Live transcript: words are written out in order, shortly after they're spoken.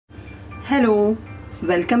Hello,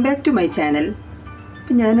 welcome back to my channel.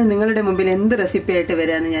 അപ്പം ഞാൻ നിങ്ങളുടെ മുമ്പിൽ എന്ത് റെസിപ്പി ആയിട്ട്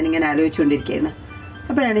വരാമെന്ന് ഞാനിങ്ങനെ ആലോചിച്ചുകൊണ്ടിരിക്കുകയായിരുന്നു.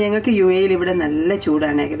 അപ്പോഴാണ് ഞങ്ങൾക്ക് UAE ഇവിടെ നല്ല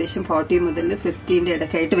ചൂടാണ്, ഏകദേശം 40 മുതൽ 50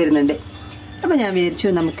 ഇടയ്ക്കായിട്ട് വരുന്നുണ്ട്. അപ്പോൾ ഞാൻ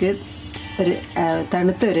വിചാരിച്ചു നമുക്ക് ഒരു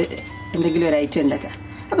തണുത്തൊരു എന്തെങ്കിലും ഒരു ഐറ്റം ഉണ്ടാക്കാം.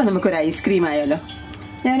 അപ്പോൾ നമുക്കൊരു ഐസ്ക്രീം ആയാലോ.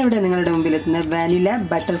 ഞാനിവിടെ നിങ്ങളുടെ മുമ്പിൽ എത്തുന്ന വാനില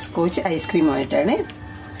ബട്ടർ സ്കോച്ച് ഐസ്ക്രീമുമായിട്ടാണ്.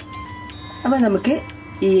 അപ്പോൾ നമുക്ക്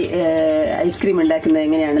ഈ ഐസ്ക്രീം ഉണ്ടാക്കുന്നത്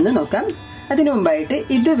എങ്ങനെയാണെന്ന് നോക്കാം. അതിനു മുമ്പായിട്ട്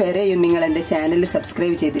ഇതുവരെയും നിങ്ങൾ എൻ്റെ ചാനൽ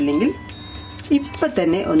സബ്സ്ക്രൈബ് ചെയ്തില്ലെങ്കിൽ ഇപ്പം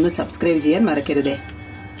തന്നെ ഒന്ന് സബ്സ്ക്രൈബ് ചെയ്യാൻ മറക്കരുതേ.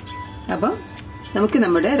 അപ്പം നമുക്ക്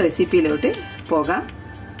നമ്മുടെ റെസിപ്പിയിലോട്ട് പോകാം.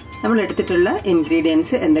 നമ്മൾ എടുത്തിട്ടുള്ള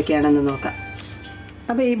ഇൻഗ്രീഡിയൻസ് എന്തൊക്കെയാണെന്ന് നോക്കാം.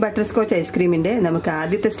 അപ്പോൾ ഈ ബട്ടർ സ്കോച്ച് ഐസ്ക്രീമിൻ്റെ നമുക്ക്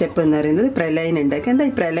ആദ്യത്തെ സ്റ്റെപ്പ് എന്ന് പറയുന്നത് പ്രലൈൻ ഉണ്ടാക്കുക.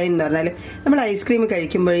 എന്താ ഈ പ്രലൈൻ എന്ന് പറഞ്ഞാൽ നമ്മൾ ഐസ്ക്രീം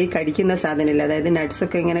കഴിക്കുമ്പോൾ ഈ കടിക്കുന്ന സാധനമില്ല, അതായത്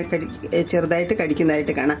നട്ട്സൊക്കെ ഇങ്ങനെ ചെറുതായിട്ട്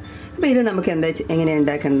കടിക്കുന്നതായിട്ട് കാണാം. അപ്പോൾ ഇത് നമുക്ക് എങ്ങനെയാണ്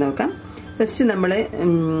ഉണ്ടാക്കുന്നത് നോക്കാം. ഫസ്റ്റ് നമ്മൾ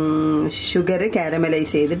ഷുഗർ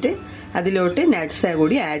കാരമലൈസ് ചെയ്തിട്ട് അതിലോട്ട് നട്ട്സ്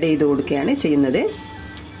കൂടി ആഡ് ചെയ്ത് കൊടുക്കുകയാണ് ചെയ്യുന്നത്.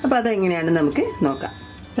 അപ്പോൾ അതെങ്ങനെയാണെന്ന് നമുക്ക് നോക്കാം.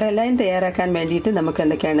 പ്രലൈൻ തയ്യാറാക്കാൻ വേണ്ടിയിട്ട് നമുക്ക്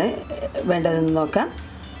എന്തൊക്കെയാണ് വേണ്ടതെന്ന് നോക്കാം.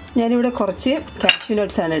 ഞാനിവിടെ കുറച്ച് കാഷ്യൂ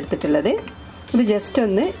നട്ട്സാണ് എടുത്തിട്ടുള്ളത്. ഇത് ജസ്റ്റ്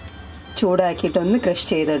ഒന്ന് ചൂടാക്കിയിട്ട് ഒന്ന് ക്രഷ്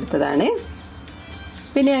ചെയ്തെടുത്തതാണ്.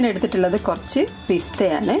 പിന്നെ ഞാൻ എടുത്തിട്ടുള്ളത് കുറച്ച്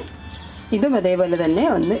പിസ്തയാണ്. ഇതും അതേപോലെ തന്നെ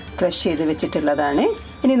ഒന്ന് ക്രഷ് ചെയ്ത് വെച്ചിട്ടുള്ളതാണ്.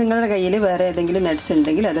 ഇനി നിങ്ങളുടെ കയ്യിൽ വേറെ ഏതെങ്കിലും നട്ട്സ്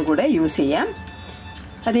ഉണ്ടെങ്കിൽ അത് കൂടെ യൂസ് ചെയ്യാം.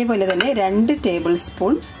 അതേപോലെ തന്നെ 2 ടേബിൾ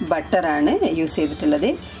സ്പൂൺ ബട്ടറാണ് യൂസ് ചെയ്തിട്ടുള്ളത്.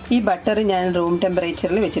 ഈ ബട്ടർ ഞാൻ റൂം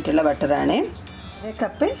ടെമ്പറേച്ചറിൽ വെച്ചിട്ടുള്ള ബട്ടറാണ്. 1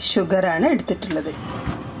 കപ്പ് ഷുഗറാണ് എടുത്തിട്ടുള്ളത്.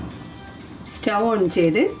 സ്റ്റൗ ഓൺ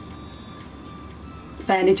ചെയ്ത്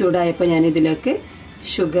പാന് ചൂടായപ്പോൾ ഞാൻ ഇതിലേക്ക്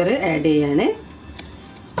ഷുഗർ ആഡ് ചെയ്യാണ്.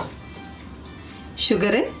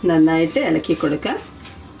 ഷുഗർ നന്നായിട്ട് ഇളക്കി കൊടുക്കാം.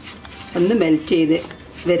 ഒന്ന് മെൽറ്റ് ചെയ്ത്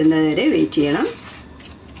വരുന്നതുവരെ വെയിറ്റ് ചെയ്യണം.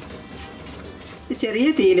 ചെറിയ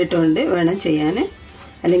തീയിലിട്ടുകൊണ്ട് വേണം ചെയ്യാൻ,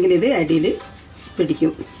 അല്ലെങ്കിൽ ഇത് അടിയിൽ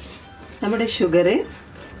പിടിക്കും. നമ്മുടെ ഷുഗർ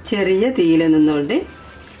ചെറിയ തീയിൽ നിന്നുകൊണ്ട്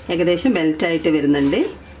ഏകദേശം മെൽറ്റായിട്ട് വരുന്നുണ്ട്.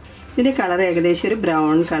 ഇതിൻ്റെ കളർ ഏകദേശം ഒരു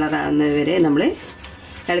ബ്രൗൺ കളറാകുന്നത് വരെ നമ്മൾ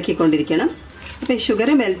ഇളക്കിക്കൊണ്ടിരിക്കണം. അപ്പോൾ ഈ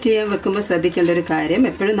ഷുഗർ മെൽറ്റ് ചെയ്യാൻ വെക്കുമ്പോൾ ശ്രദ്ധിക്കേണ്ട ഒരു കാര്യം,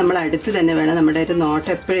 എപ്പോഴും നമ്മൾ അടുത്ത് തന്നെ വേണം. നമ്മുടെ ഒരു നോട്ട്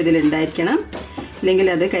എപ്പോഴും ഇതിലുണ്ടായിരിക്കണം, അല്ലെങ്കിൽ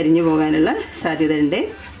അത് കരിഞ്ഞു പോകാനുള്ള സാധ്യത ഉണ്ട്.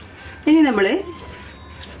 ഇനി നമ്മൾ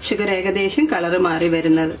ഷുഗർ ഏകദേശം കളറ് മാറി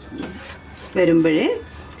വരുമ്പോഴേ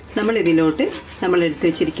നമ്മൾ ഇതിലോട്ട് നമ്മൾ എടുത്ത്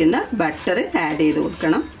വെച്ചിരിക്കുന്ന ബട്ടർ ആഡ് ചെയ്ത്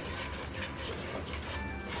കൊടുക്കണം.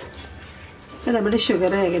 അപ്പോൾ നമ്മുടെ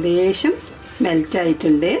ഷുഗർ ഏകദേശം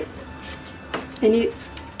മെൽറ്റായിട്ടുണ്ട്. ഇനി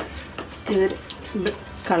ഇത്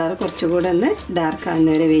കളർ കുറച്ചുകൂടെ ഒന്ന് ഡാർക്ക്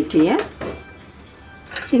ആകുന്നവരെ വെയിറ്റ് ചെയ്യാം.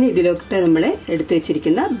 ഇനി ഇതിലോട്ട് നമ്മൾ എടുത്ത്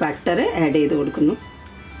വെച്ചിരിക്കുന്ന ബട്ടർ ആഡ് ചെയ്ത് കൊടുക്കുന്നു.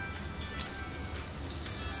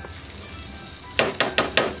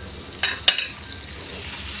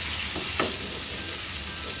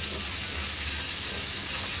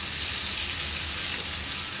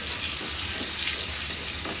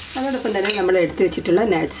 അതോടൊപ്പം തന്നെ നമ്മൾ എടുത്ത് വെച്ചിട്ടുള്ള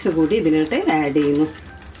നട്ട്സ് കൂടി ഇതിലോട്ട് ആഡ് ചെയ്യുന്നു.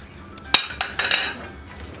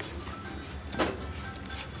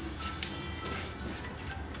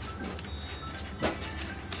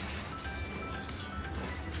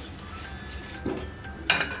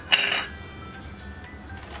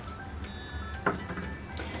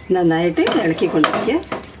 നന്നായിട്ട് ഇളക്കിക്കൊണ്ടിരിക്കുക.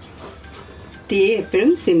 തീ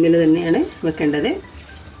എപ്പോഴും സിമ്മിൽ തന്നെയാണ് വെക്കേണ്ടത്.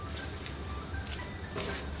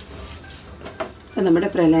 അപ്പം നമ്മുടെ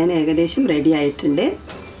പ്രലൈൻ ഏകദേശം റെഡി ആയിട്ടുണ്ട്.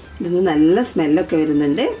 ഇതിന് നല്ല സ്മെല്ലൊക്കെ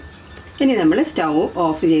വരുന്നുണ്ട്. ഇനി നമ്മൾ സ്റ്റൗ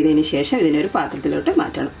ഓഫ് ചെയ്തതിന് ശേഷം ഇതിനൊരു പാത്രത്തിലോട്ട്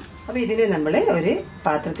മാറ്റണം. അപ്പോൾ ഇതിനെ നമ്മൾ ഒരു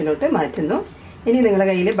പാത്രത്തിലോട്ട് മാറ്റുന്നു. ഇനി നിങ്ങളുടെ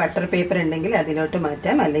കയ്യിൽ ബട്ടർ പേപ്പർ ഉണ്ടെങ്കിൽ അതിലോട്ട്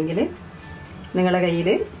മാറ്റാം, അല്ലെങ്കിൽ നിങ്ങളുടെ കയ്യിൽ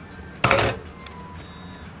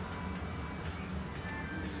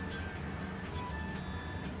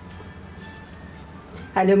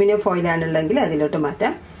അലൂമിനിയം ഫോയിലാണുള്ളതെങ്കിൽ അതിലോട്ട്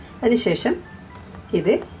മാറ്റാം. അതിനുശേഷം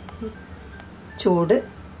ഇത് ചൂട്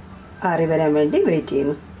ആറി വരാൻ വേണ്ടി വെയിറ്റ്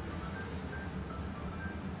ചെയ്യുന്നു.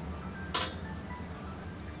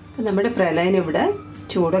 നമ്മുടെ പ്രലൈൻ ഇവിടെ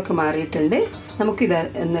ചൂടൊക്കെ മാറിയിട്ടുണ്ട്. നമുക്കിത്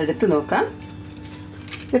ഒന്ന് എടുത്ത് നോക്കാം.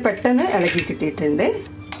 ഇത് പെട്ടെന്ന് ഇളകി കിട്ടിയിട്ടുണ്ട്.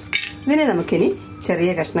 ഇതിനെ നമുക്കിനി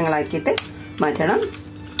ചെറിയ കഷ്ണങ്ങളാക്കിയിട്ട് മാറ്റണം.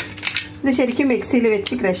 ഇത് ശരിക്കും മിക്സിയിൽ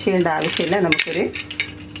വെച്ച് ക്രഷ് ചെയ്യേണ്ട ആവശ്യമില്ല. നമുക്കൊരു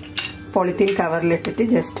പോളിത്തീൻ കവറിലിട്ടിട്ട്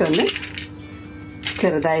ജസ്റ്റ് ഒന്ന്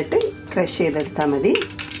ചെറുതായിട്ട് ക്രഷ് ചെയ്തെടുത്താൽ മതി.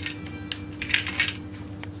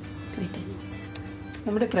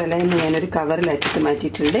 നമ്മുടെ പ്രലൈന് ഞാനൊരു കവറിലാക്കിയിട്ട്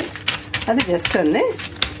മാറ്റിയിട്ടുണ്ട്. അത് ജസ്റ്റ് ഒന്ന്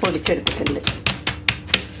പൊടിച്ചെടുത്തിട്ടുണ്ട്.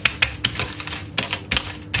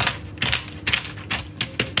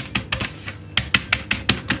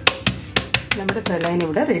 നമ്മുടെ പ്രലൈൻ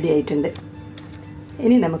ഇവിടെ റെഡി ആയിട്ടുണ്ട്.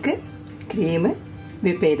 ഇനി നമുക്ക് ക്രീം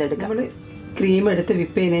വിപ്പ് ചെയ്തെടുക്കാം. നമ്മൾ ക്രീം എടുത്ത്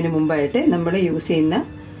വിപ്പ് ചെയ്യുന്നതിന് മുമ്പായിട്ട് നമ്മൾ യൂസ് ചെയ്യുന്ന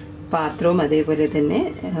പാത്രവും അതേപോലെ തന്നെ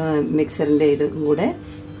മിക്സറിൻ്റെ ഇതും കൂടെ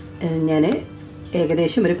ഞാൻ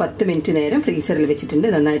ഏകദേശം ഒരു 10 മിനിറ്റ് നേരം ഫ്രീസറിൽ വെച്ചിട്ടുണ്ട്.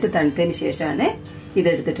 നന്നായിട്ട് തണുത്തതിന് ശേഷമാണ്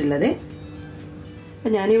ഇതെടുത്തിട്ടുള്ളത്.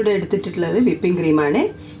 അപ്പം ഞാനിവിടെ എടുത്തിട്ടുള്ളത് വിപ്പിംഗ് ക്രീമാണ്.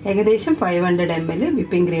 ഏകദേശം 500 ml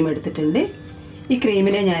വിപ്പിംഗ് ക്രീം എടുത്തിട്ടുണ്ട്. ഈ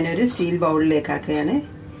ക്രീമിനെ ഞാനൊരു സ്റ്റീൽ ബൗളിലേക്ക് ആക്കുകയാണ്.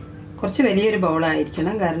 കുറച്ച് വലിയൊരു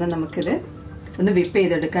ബൗളായിരിക്കണം, കാരണം നമുക്കിത് ഒന്ന് വിപ്പ്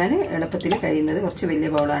ചെയ്തെടുക്കാൻ എളുപ്പത്തിൽ കഴിയുന്നത് കുറച്ച് വലിയ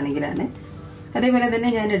ബൗളാണെങ്കിലാണ്. അതേപോലെ തന്നെ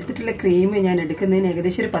ഞാൻ എടുത്തിട്ടുള്ള ക്രീം ഞാൻ എടുക്കുന്നതിന്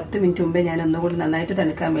ഏകദേശം ഒരു 10 മിനിറ്റ് മുമ്പേ ഞാൻ ഒന്നുകൂടി നന്നായിട്ട്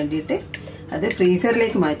തണുക്കാൻ വേണ്ടിയിട്ട് അത്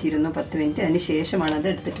ഫ്രീസറിലേക്ക് മാറ്റിയിരുന്നു 10 മിനിറ്റ്. അതിന് ശേഷമാണ് അത്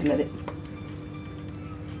എടുത്തിട്ടുള്ളത്.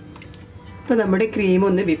 ഇപ്പോൾ നമ്മുടെ ക്രീം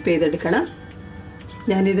ഒന്ന് വിപ്പ് ചെയ്തെടുക്കണം.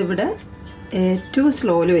 ഞാനിതിവിടെ ഏറ്റവും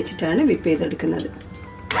സ്ലോയിൽ വെച്ചിട്ടാണ് വിപ്പ് ചെയ്തെടുക്കുന്നത്.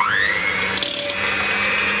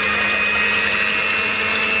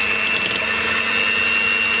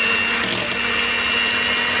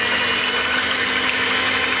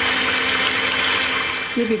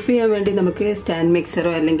 ഈ വിപ്പ് ചെയ്യാൻ വേണ്ടി നമുക്ക് സ്റ്റാൻഡ് മിക്സറോ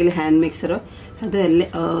അല്ലെങ്കിൽ ഹാൻഡ് മിക്സറോ അതല്ല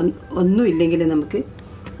ഒന്നും ഇല്ലെങ്കിൽ നമുക്ക്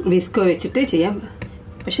വിസ്കോ വെച്ചിട്ട് ചെയ്യാം.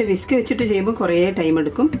 പക്ഷെ വിസ്ക് വെച്ചിട്ട് ചെയ്യുമ്പോൾ കുറേ ടൈം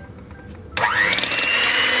എടുക്കും.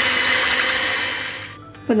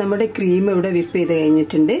 അപ്പോൾ നമ്മുടെ ക്രീം ഇവിടെ വിപ്പ് ചെയ്ത്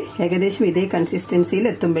കഴിഞ്ഞിട്ടുണ്ട്. ഏകദേശം ഇതേ കൺസിസ്റ്റൻസിയിൽ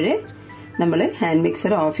എത്തുമ്പോഴേ നമ്മൾ ഹാൻഡ്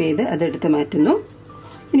മിക്സർ ഓഫ് ചെയ്ത് അതെടുത്ത് മാറ്റുന്നു.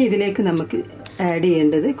 ഇനി ഇതിലേക്ക് നമുക്ക് ആഡ്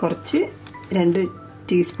ചെയ്യേണ്ടത് കുറച്ച് 2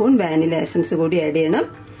 ടീസ്പൂൺ വാനില എസൻസ് കൂടി ആഡ് ചെയ്യണം.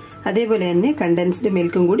 അതേപോലെ തന്നെ കണ്ടൻസ്ഡ്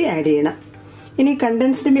മിൽക്കും കൂടി ആഡ് ചെയ്യണം. ഇനി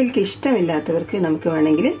കണ്ടൻസ്ഡ് മിൽക്ക് ഇഷ്ടമില്ലാത്തവർക്ക് നമുക്ക്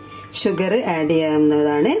വേണമെങ്കിൽ ഷുഗർ ആഡ്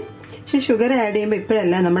ചെയ്യാവുന്നതാണ്. പക്ഷെ ഷുഗർ ആഡ് ചെയ്യുമ്പോൾ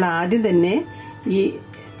ഇപ്പോഴല്ല, നമ്മൾ ആദ്യം തന്നെ ഈ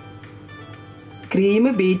ക്രീം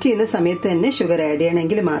ബീറ്റ് ചെയ്യുന്ന സമയത്ത് തന്നെ ഷുഗർ ആഡ്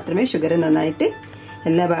ചെയ്യണമെങ്കിൽ മാത്രമേ ഷുഗർ നന്നായിട്ട്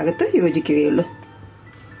എല്ലാ ഭാഗത്തും യോജിക്കുകയുള്ളൂ.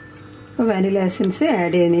 അപ്പോൾ വാനില എസൻസ്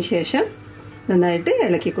ആഡ് ചെയ്തതിന് ശേഷം നന്നായിട്ട്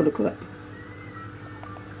ഇളക്കി കൊടുക്കുക.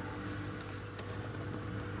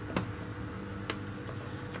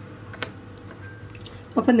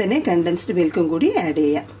 ഒപ്പം തന്നെ കണ്ടൻസ്ഡ് മിൽക്കും കൂടി ആഡ്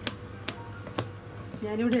ചെയ്യാം.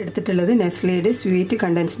 ഞാനിവിടെ എടുത്തിട്ടുള്ളത് നെസ്ലയുടെ സ്വീറ്റ്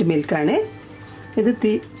കണ്ടൻസ്ഡ് മിൽക്കാണ്. ഇത്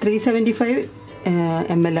 375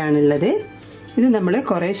 ml ആണുള്ളത്. ഇത് നമ്മൾ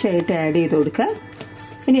കുറേശ്ശായിട്ട് ആഡ് ചെയ്ത് കൊടുക്കുക.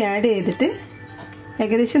 ഇനി ആഡ് ചെയ്തിട്ട്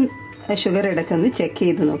ഏകദേശം ഷുഗർ ഇടയ്ക്കൊന്ന് ചെക്ക്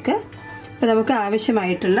ചെയ്ത് നോക്കുക. അപ്പോൾ നമുക്ക്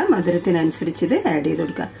ആവശ്യമായിട്ടുള്ള മധുരത്തിനനുസരിച്ച് ഇത് ആഡ് ചെയ്ത്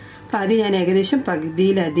കൊടുക്കുക. അപ്പോൾ അത് ഞാൻ ഏകദേശം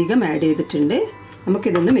പകുതിയിലധികം ആഡ് ചെയ്തിട്ടുണ്ട്.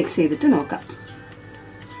 നമുക്കിതൊന്ന് മിക്സ് ചെയ്തിട്ട് നോക്കാം.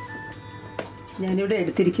 ഞാനിവിടെ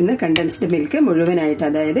എടുത്തിരിക്കുന്ന കണ്ടൻസ്ഡ് മിൽക്ക് മുഴുവനായിട്ട്,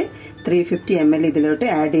 അതായത് 350 ml ഇതിലോട്ട്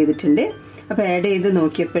ആഡ് ചെയ്തിട്ടുണ്ട്. അപ്പോൾ ആഡ് ചെയ്ത്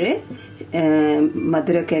നോക്കിയപ്പോഴേ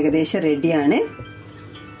മധുരമൊക്കെ ഏകദേശം റെഡിയാണ്.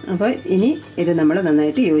 അപ്പോൾ ഇനി ഇത് നമ്മൾ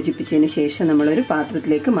നന്നായിട്ട് യോജിപ്പിച്ചതിന് ശേഷം നമ്മളൊരു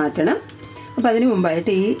പാത്രത്തിലേക്ക് മാറ്റണം. അപ്പോൾ അതിന്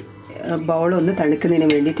മുമ്പായിട്ട് ഈ ബൗളൊന്ന് തണുക്കുന്നതിന്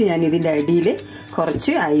വേണ്ടിയിട്ട് ഞാൻ ഇതിൻ്റെ അടിയിൽ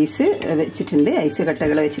കുറച്ച് ഐസ് വെച്ചിട്ടുണ്ട്, ഐസ്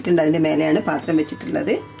കട്ടകൾ വെച്ചിട്ടുണ്ട്. അതിൻ്റെ മേലെയാണ് പാത്രം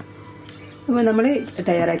വെച്ചിട്ടുള്ളത്. അപ്പോൾ നമ്മൾ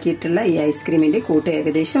തയ്യാറാക്കിയിട്ടുള്ള ഈ ഐസ്ക്രീമിൻ്റെ കൂട്ട്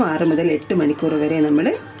ഏകദേശം 6 മുതൽ 8 മണിക്കൂർ വരെ നമ്മൾ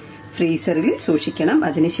ഫ്രീസറിൽ സൂക്ഷിക്കണം.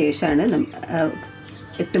 അതിന് ശേഷമാണ്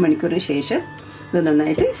 8 മണിക്കൂറിന് ശേഷം ഇത്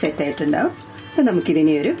നന്നായിട്ട് സെറ്റായിട്ടുണ്ടാവും. അപ്പോൾ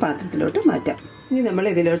നമുക്കിതിനെ ഒരു പാത്രത്തിലോട്ട് മാറ്റാം. ഇനി നമ്മൾ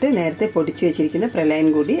ഇതിലോട്ട് നേരത്തെ പൊടിച്ച് വെച്ചിരിക്കുന്ന പ്രളയൻ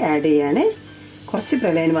കൂടി ആഡ് ചെയ്യാണ്. കുറച്ച്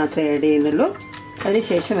പ്രളയൻ മാത്രമേ ആഡ് ചെയ്യുന്നുള്ളൂ.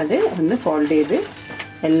 അതിനുശേഷം അത് ഒന്ന് ഫോൾഡ് ചെയ്ത്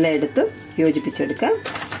എല്ലായിടത്തും യോജിപ്പിച്ചെടുക്കാം.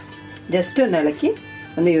 ജസ്റ്റ് ഒന്ന് ഇളക്കി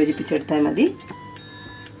ഒന്ന് യോജിപ്പിച്ചെടുത്താൽ മതി.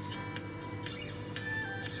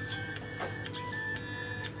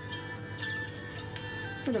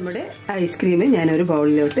 നമ്മുടെ ഐസ്ക്രീം ഞാനൊരു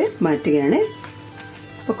ബൗളിലോട്ട് മാറ്റുകയാണ്.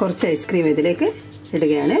 അപ്പോൾ കുറച്ച് ഐസ്ക്രീം ഇതിലേക്ക്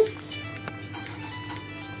ഇടുകയാണ്.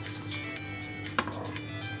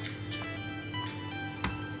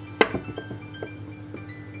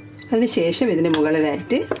 അതിനുശേഷം ഇതിന്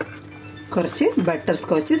മുകളിലായിട്ട് കുറച്ച് ബട്ടർ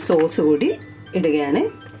സ്കോച്ച് സോസ് കൂടി ഇടുകയാണ്.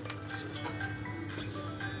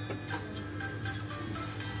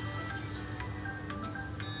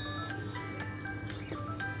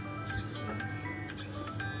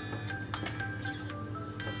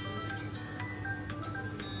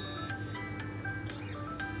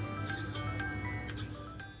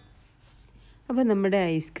 അപ്പോൾ നമ്മുടെ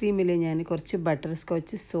ഐസ്ക്രീമിൽ ഞാൻ കുറച്ച് ബട്ടർ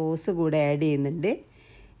സ്കോച്ച് സോസ് കൂടെ ആഡ് ചെയ്യുന്നുണ്ട്.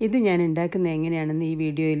 ഇത് ഞാൻ ഉണ്ടാക്കുന്നത് എങ്ങനെയാണെന്ന് ഈ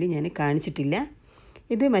വീഡിയോയിൽ ഞാൻ കാണിച്ചിട്ടില്ല.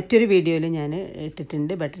 ഇത് മറ്റൊരു വീഡിയോയിൽ ഞാൻ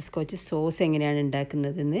ഇട്ടിട്ടുണ്ട്, ബട്ടർ സ്കോച്ച് സോസ് എങ്ങനെയാണ്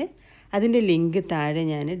ഉണ്ടാക്കുന്നതെന്ന്. അതിൻ്റെ ലിങ്ക് താഴെ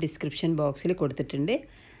ഞാൻ ഡിസ്ക്രിപ്ഷൻ ബോക്സിൽ കൊടുത്തിട്ടുണ്ട്.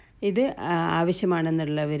 ഇത്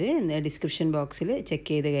ആവശ്യമാണെന്നുള്ളവർ ഡിസ്ക്രിപ്ഷൻ ബോക്സിൽ ചെക്ക്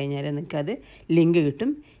ചെയ്ത് കഴിഞ്ഞാൽ നിങ്ങൾക്കത് ലിങ്ക്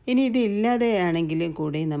കിട്ടും. ഇനി ഇത് ഇല്ലാതെയാണെങ്കിലും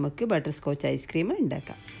കൂടി നമുക്ക് ബട്ടർ സ്കോച്ച് ഐസ്ക്രീം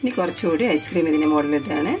ഉണ്ടാക്കാം. ഇനി കുറച്ചുകൂടി ഐസ്ക്രീം ഇതിന്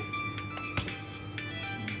മുകളിലിട്ടാണ്.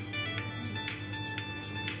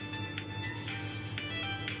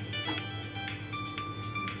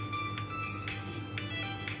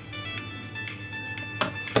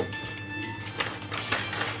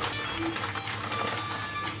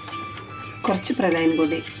 കുറച്ച് പ്രളയൻ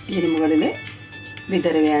കൂടി ഇതിന് മുകളിൽ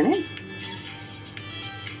വിതറുകയാണ്.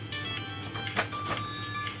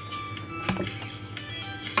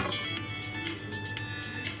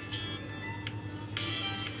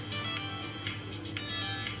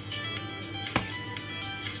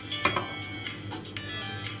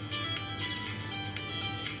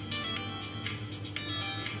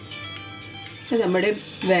 നമ്മുടെ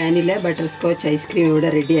വാനില ബട്ടർസ്കോച്ച് ഐസ്ക്രീം ഇവിടെ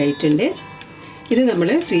റെഡി ആയിട്ടുണ്ട്. ഇത് നമ്മൾ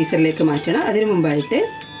ഫ്രീസറിലേക്ക് മാറ്റണം. അതിനു മുമ്പായിട്ട്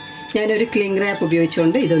ഞാനൊരു ക്ലിംഗ് റാപ്പ്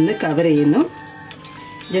ഉപയോഗിച്ചുകൊണ്ട് ഇതൊന്ന് കവർ ചെയ്യുന്നു.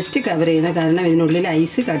 ജസ്റ്റ് കവർ ചെയ്യുന്ന കാരണം ഇതിനുള്ളിൽ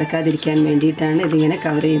ഐസ് കടക്കാതിരിക്കാൻ വേണ്ടിയിട്ടാണ് ഇതിങ്ങനെ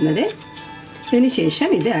കവർ ചെയ്യുന്നത്. ഇതിന് ശേഷം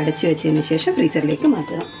ഇത് അടച്ചു വെച്ചതിന് ശേഷം ഫ്രീസറിലേക്ക്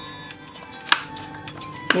മാറ്റണം.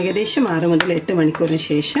 ഏകദേശം 6 മുതൽ 8 മണിക്കൂറിന്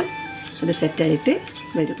ശേഷം അത് സെറ്റായിട്ട്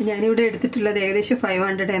വരും. ഞാനിവിടെ എടുത്തിട്ടുള്ളത് ഏകദേശം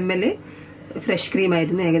 500 ml ഫ്രഷ് ക്രീം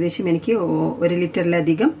ആയിരുന്നു. ഏകദേശം എനിക്ക് 1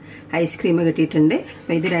 ലിറ്ററിലധികം ഐസ്ക്രീം കിട്ടിയിട്ടുണ്ട്.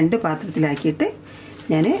 അപ്പോൾ ഇത് 2 പാത്രത്തിലാക്കിയിട്ട്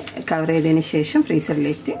ഞാൻ കവർ ചെയ്തതിന് ശേഷം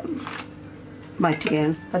ഫ്രീസറിലേക്ക്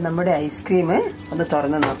മാറ്റുകയാണ്. അപ്പം നമ്മുടെ ഐസ്ക്രീം ഒന്ന്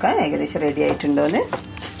തുറന്ന് നോക്കാം ഏകദേശം റെഡി ആയിട്ടുണ്ടോയെന്ന്.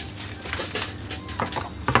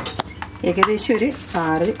 ഏകദേശം ഒരു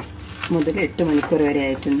 6 മുതൽ 8 മണിക്കൂർ വരെ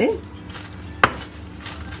ആയിട്ടുണ്ട്.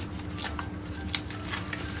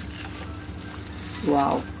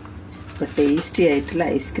 വാവ്, ഇപ്പോൾ ടേസ്റ്റി ആയിട്ടുള്ള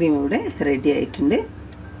ഐസ്ക്രീം ഇവിടെ റെഡി ആയിട്ടുണ്ട്.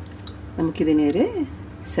 നമുക്കിതിനെ ഒരു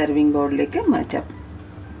സെർവിങ് ബൗളിലേക്ക് മാറ്റാം.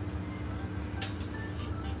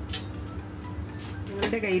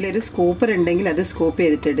 നിങ്ങളുടെ കയ്യിലൊരു സ്കൂപ്പർ ഉണ്ടെങ്കിൽ അത് സ്കൂപ്പ്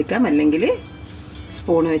ചെയ്തിട്ട് എടുക്കാം, അല്ലെങ്കിൽ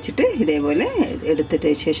സ്പൂൺ വെച്ചിട്ട് ഇതേപോലെ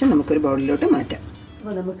എടുത്തിട്ട് ശേഷം നമുക്കൊരു ബൗളിലോട്ട് മാറ്റാം.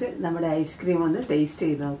 അപ്പോൾ നമുക്ക് നമ്മുടെ ഐസ്ക്രീം ഒന്ന് ടേസ്റ്റ്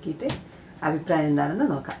ചെയ്ത് നോക്കിയിട്ട് അഭിപ്രായം എന്താണെന്ന്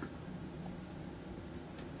നോക്കാം.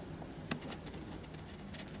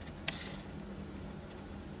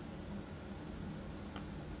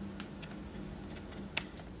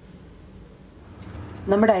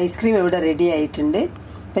 നമ്മുടെ ഐസ്ക്രീം ഇവിടെ റെഡി ആയിട്ടുണ്ട്.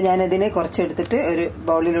 അപ്പോൾ ഞാനതിനെ കുറച്ചെടുത്തിട്ട് ഒരു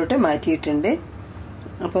ബൗളിലോട്ട് മാറ്റിയിട്ടുണ്ട്.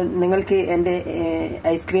 അപ്പോൾ നിങ്ങൾക്ക് എൻ്റെ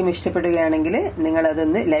ഐസ്ക്രീം ഇഷ്ടപ്പെടുകയാണെങ്കിൽ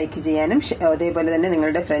നിങ്ങളതൊന്ന് ലൈക്ക് ചെയ്യാനും അതേപോലെ തന്നെ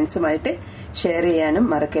നിങ്ങളുടെ ഫ്രണ്ട്സുമായിട്ട് ഷെയർ ചെയ്യാനും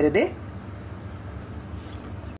മറക്കരുത്.